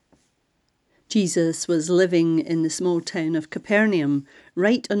Jesus was living in the small town of Capernaum,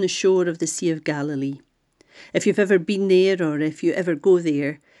 right on the shore of the Sea of Galilee. If you've ever been there or if you ever go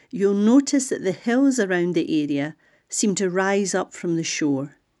there, you'll notice that the hills around the area seem to rise up from the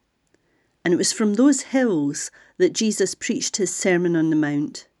shore. And it was from those hills that Jesus preached his Sermon on the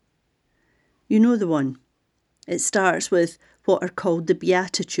Mount. You know the one. It starts with what are called the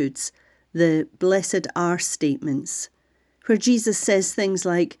Beatitudes, the blessed are statements, where Jesus says things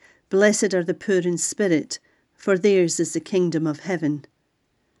like, "Blessed are the poor in spirit, for theirs is the kingdom of heaven.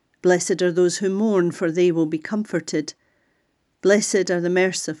 Blessed are those who mourn, for they will be comforted. Blessed are the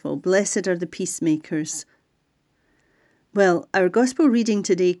merciful, blessed are the peacemakers." Well, our gospel reading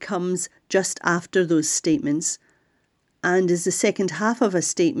today comes just after those statements and is the second half of a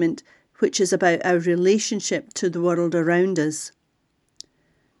statement which is about our relationship to the world around us.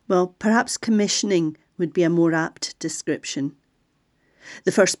 Well, perhaps commissioning would be a more apt description.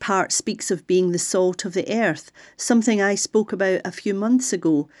 The first part speaks of being the salt of the earth, something I spoke about a few months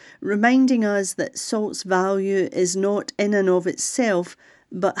ago, reminding us that salt's value is not in and of itself,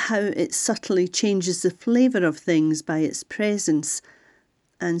 but how it subtly changes the flavour of things by its presence.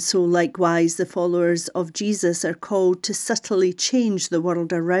 And so likewise the followers of Jesus are called to subtly change the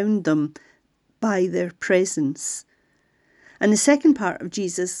world around them by their presence. And the second part of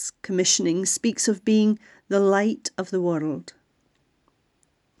Jesus' commissioning speaks of being the light of the world.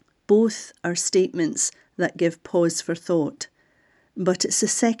 Both are statements that give pause for thought, but it's the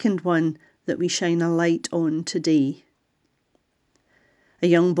second one that we shine a light on today. A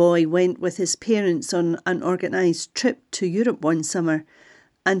young boy went with his parents on an organised trip to Europe one summer,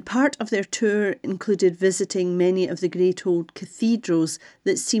 and part of their tour included visiting many of the great old cathedrals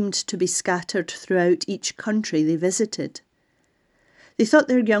that seemed to be scattered throughout each country they visited. They thought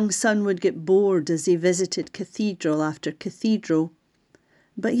their young son would get bored as he visited cathedral after cathedral,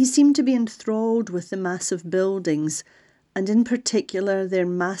 but he seemed to be enthralled with the massive buildings, and in particular their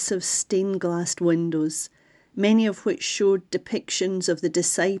massive stained-glass windows, many of which showed depictions of the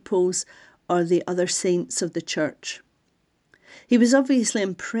disciples or the other saints of the church. He was obviously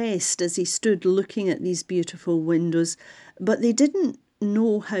impressed as he stood looking at these beautiful windows, but they didn't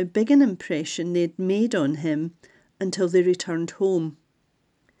know how big an impression they'd made on him until they returned home.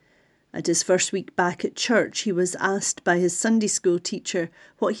 At his first week back at church, he was asked by his Sunday school teacher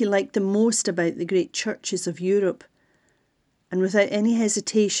what he liked the most about the great churches of Europe. And without any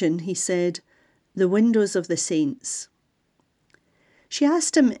hesitation, he said, "The windows of the saints." She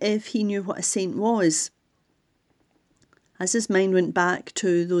asked him if he knew what a saint was. As his mind went back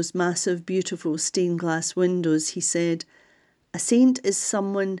to those massive, beautiful stained glass windows, he said, "A saint is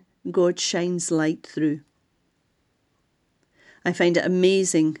someone God shines light through." I find it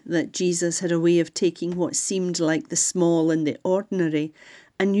amazing that Jesus had a way of taking what seemed like the small and the ordinary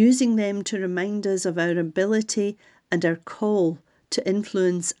and using them to remind us of our ability and our call to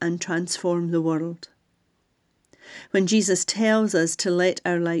influence and transform the world. When Jesus tells us to let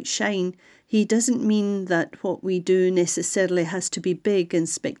our light shine, he doesn't mean that what we do necessarily has to be big and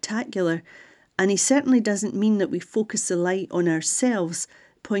spectacular, and he certainly doesn't mean that we focus the light on ourselves,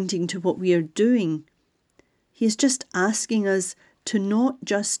 pointing to what we are doing. He is just asking us to not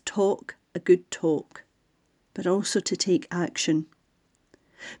just talk a good talk, but also to take action.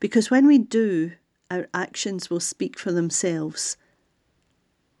 Because when we do, our actions will speak for themselves.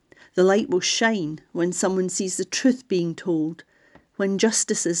 The light will shine when someone sees the truth being told, when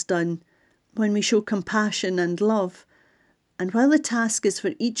justice is done, when we show compassion and love. And while the task is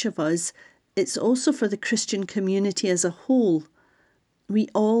for each of us, it's also for the Christian community as a whole. We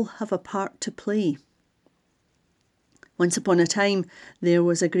all have a part to play. Once upon a time, there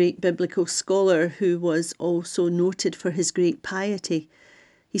was a great biblical scholar who was also noted for his great piety.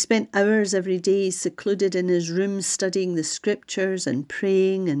 He spent hours every day secluded in his room studying the scriptures and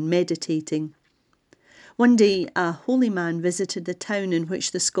praying and meditating. One day, a holy man visited the town in which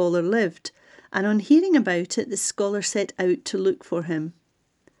the scholar lived, and on hearing about it, the scholar set out to look for him.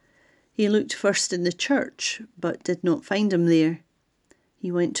 He looked first in the church, but did not find him there.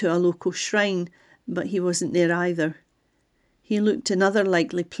 He went to a local shrine, but he wasn't there either. He looked in other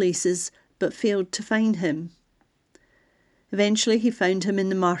likely places, but failed to find him. Eventually he found him in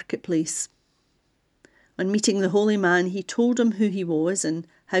the marketplace. On meeting the holy man, he told him who he was and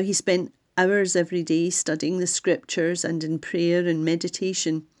how he spent hours every day studying the scriptures and in prayer and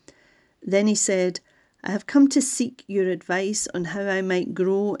meditation. Then he said, "I have come to seek your advice on how I might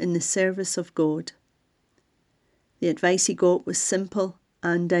grow in the service of God." The advice he got was simple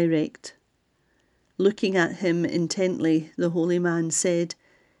and direct. Looking at him intently, the holy man said,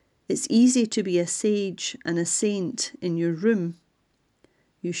 "It's easy to be a sage and a saint in your room.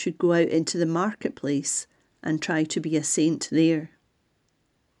 you should go out into the marketplace and try to be a saint there.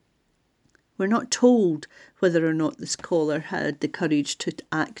 We're not told whether or not the scholar had the courage to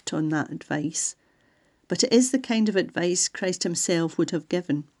act on that advice, but it is the kind of advice Christ himself would have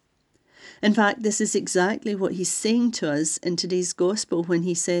given. In fact, this is exactly what he's saying to us in today's gospel when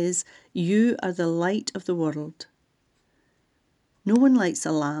he says, "You are the light of the world." No one lights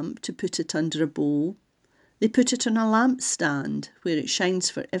a lamp to put it under a bowl. They put it on a lampstand where it shines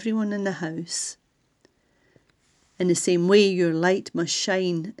for everyone in the house. In the same way, your light must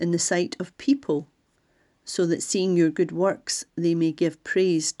shine in the sight of people, so that seeing your good works, they may give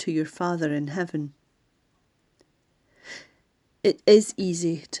praise to your Father in heaven. It is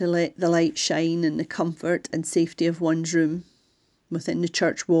easy to let the light shine in the comfort and safety of one's room, within the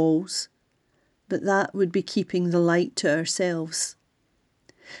church walls, but that would be keeping the light to ourselves.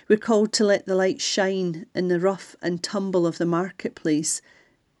 We're called to let the light shine in the rough and tumble of the marketplace,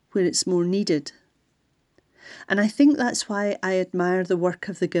 where it's more needed. And I think that's why I admire the work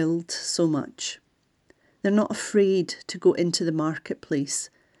of the Guild so much. They're not afraid to go into the marketplace,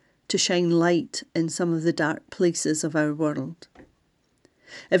 to shine light in some of the dark places of our world.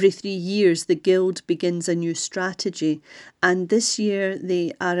 Every 3 years, the Guild begins a new strategy, and this year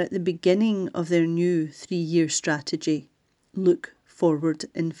they are at the beginning of their new 3-year strategy, Look Forward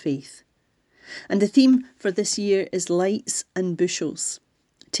in Faith. And the theme for this year is Lights and Bushels,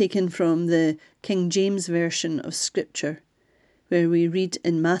 taken from the King James Version of Scripture, where we read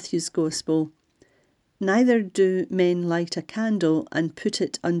in Matthew's Gospel, "Neither do men light a candle and put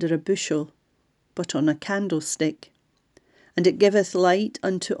it under a bushel, but on a candlestick, and it giveth light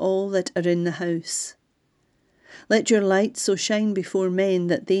unto all that are in the house. Let your light so shine before men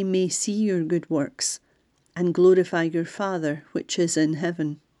that they may see your good works, and glorify your Father which is in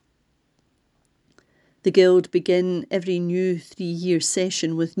heaven." The Guild begin every new 3-year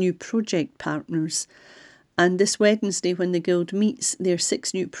session with new project partners, and this Wednesday when the Guild meets, their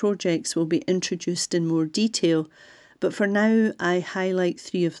 6 new projects will be introduced in more detail, but for now I highlight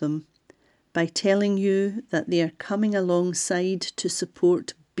 3 of them by telling you that they are coming alongside to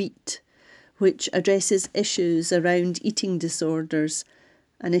support BEAT, which addresses issues around eating disorders,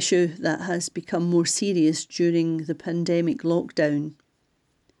 an issue that has become more serious during the pandemic lockdown.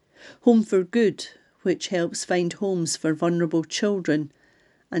 Home for Good, which helps find homes for vulnerable children,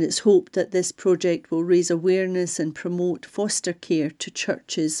 and it's hoped that this project will raise awareness and promote foster care to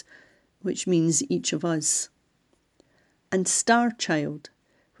churches, which means each of us. And Star Child,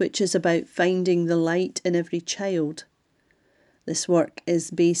 which is about finding the light in every child. This work is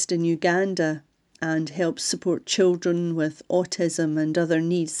based in Uganda and helps support children with autism and other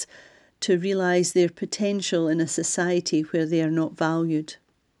needs to realise their potential in a society where they are not valued.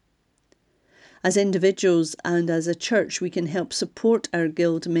 As individuals and as a church, we can help support our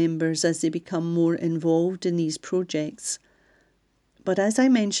Guild members as they become more involved in these projects. But as I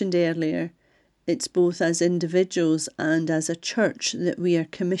mentioned earlier, it's both as individuals and as a church that we are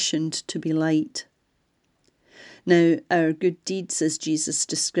commissioned to be light. Now, our good deeds, as Jesus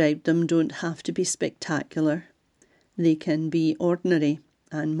described them, don't have to be spectacular. They can be ordinary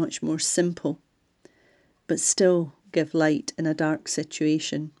and much more simple, but still give light in a dark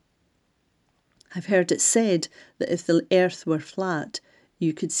situation. I've heard it said that if the earth were flat,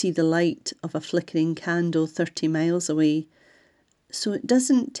 you could see the light of a flickering candle 30 miles away, so it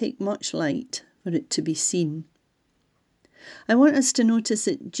doesn't take much light for it to be seen. I want us to notice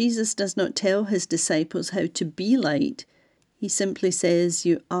that Jesus does not tell his disciples how to be light. He simply says,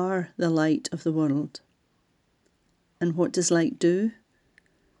 "You are the light of the world." And what does light do?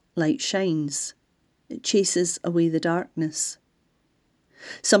 Light shines. It chases away the darkness.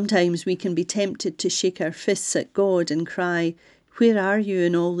 Sometimes we can be tempted to shake our fists at God and cry, "Where are you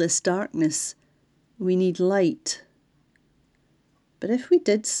in all this darkness? We need light." But if we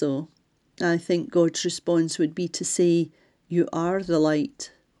did so, I think God's response would be to say, "You are the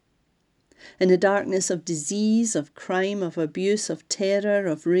light." In the darkness of disease, of crime, of abuse, of terror,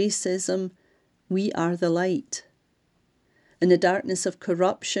 of racism, we are the light. In the darkness of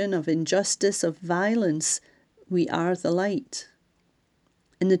corruption, of injustice, of violence, we are the light.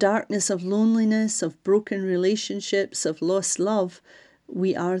 In the darkness of loneliness, of broken relationships, of lost love,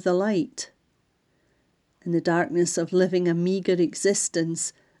 we are the light. In the darkness of living a meagre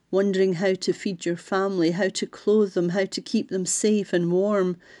existence, wondering how to feed your family, how to clothe them, how to keep them safe and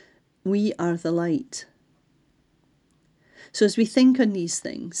warm, we are the light. So as we think on these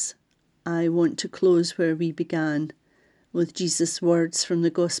things, I want to close where we began, with Jesus' words from the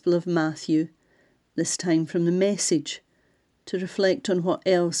Gospel of Matthew, this time from the Message, to reflect on what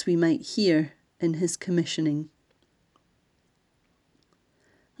else we might hear in his commissioning.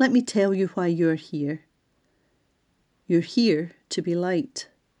 Let me tell you why you're here. You're here to be light,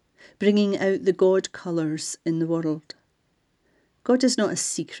 bringing out the God colours in the world. God is not a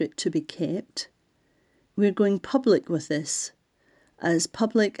secret to be kept. We're going public with this, as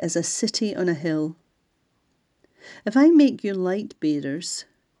public as a city on a hill. If I make you light bearers,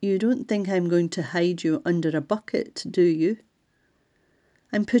 you don't think I'm going to hide you under a bucket, do you?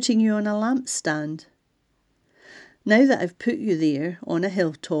 I'm putting you on a lampstand. Now that I've put you there, on a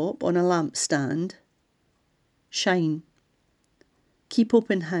hilltop, on a lampstand, shine. Keep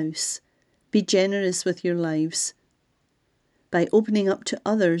open house. Be generous with your lives. By opening up to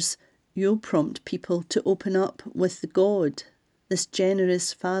others, you'll prompt people to open up with God, this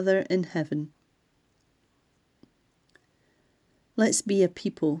generous Father in heaven. Let's be a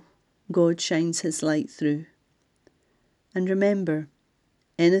people God shines his light through. And remember,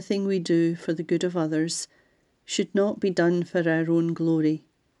 anything we do for the good of others should not be done for our own glory,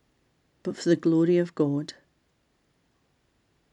 but for the glory of God.